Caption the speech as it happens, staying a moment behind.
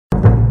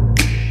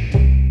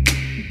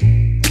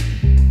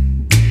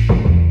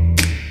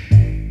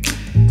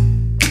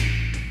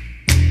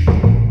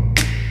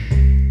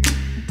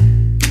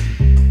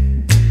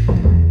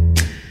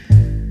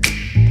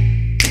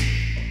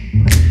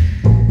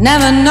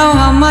Never know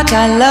how much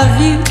I love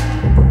you,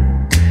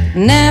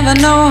 never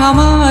know how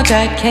much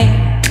I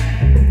care.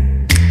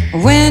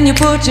 When you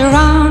put your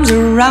arms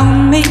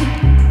around me,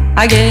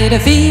 I get a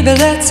fever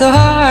that's so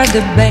hard to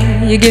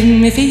bear. You give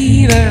me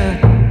fever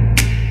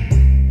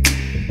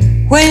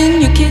when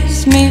you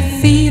kiss me,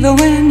 fever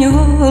when you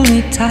hold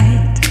me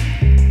tight.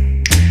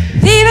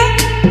 Fever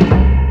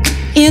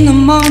in the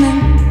morning,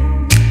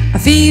 a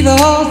fever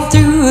all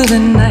through the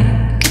night.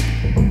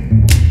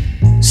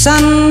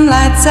 Sun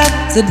lights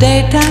up the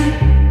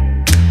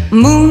daytime,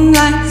 moon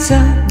lights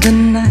up the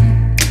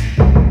night.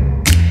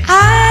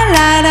 I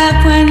light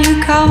up when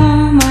you call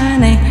my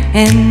name,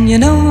 and you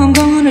know I'm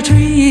gonna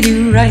treat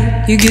you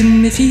right. You give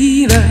me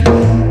fever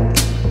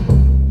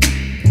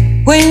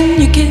when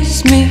you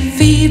kiss me,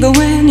 fever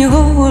when you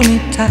hold me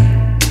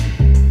tight.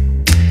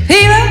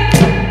 Fever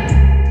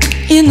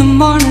in the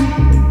morning,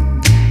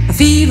 a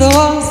fever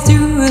all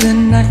through the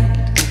night.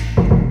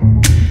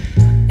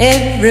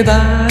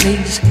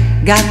 Everybody's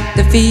got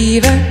the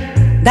fever,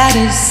 that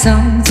is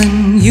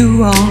something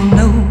you all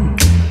know.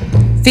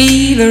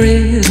 Fever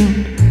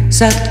isn't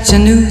such a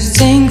new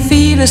thing,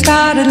 fever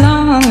started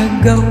long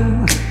ago.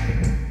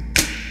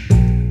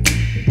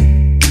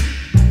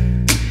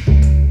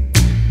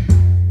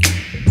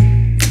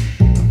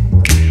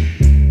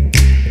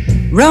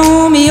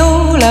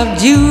 Romeo loved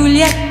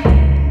Juliet,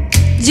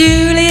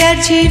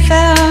 Juliet, she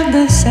felt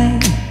the same.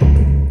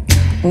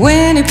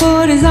 When he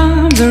put his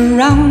arms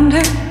around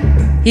her,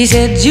 he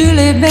said,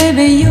 Julie,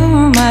 baby,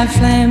 you're my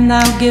flame,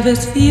 now give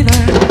us fever.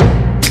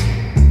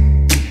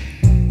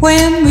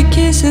 When we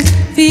kiss it,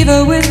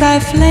 fever with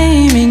thy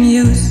flaming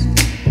youth.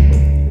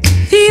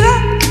 Fever,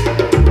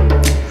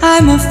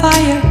 I'm a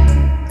fire,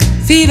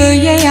 fever,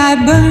 yea,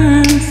 I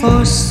burn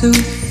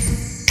forsooth.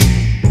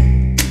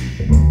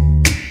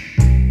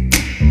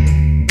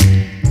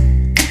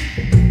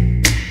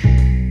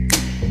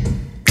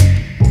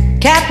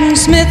 Captain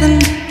Smith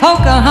and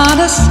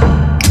Pocahontas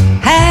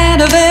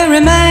had a very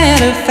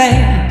mad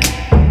affair.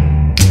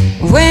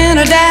 When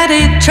her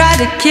daddy tried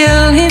to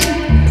kill him,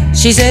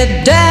 she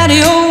said,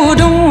 Daddy, oh,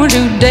 don't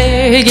you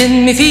dare give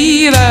me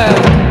fever.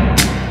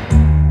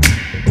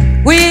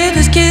 With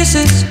his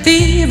kisses,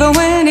 fever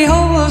when he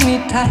holds me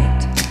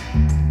tight.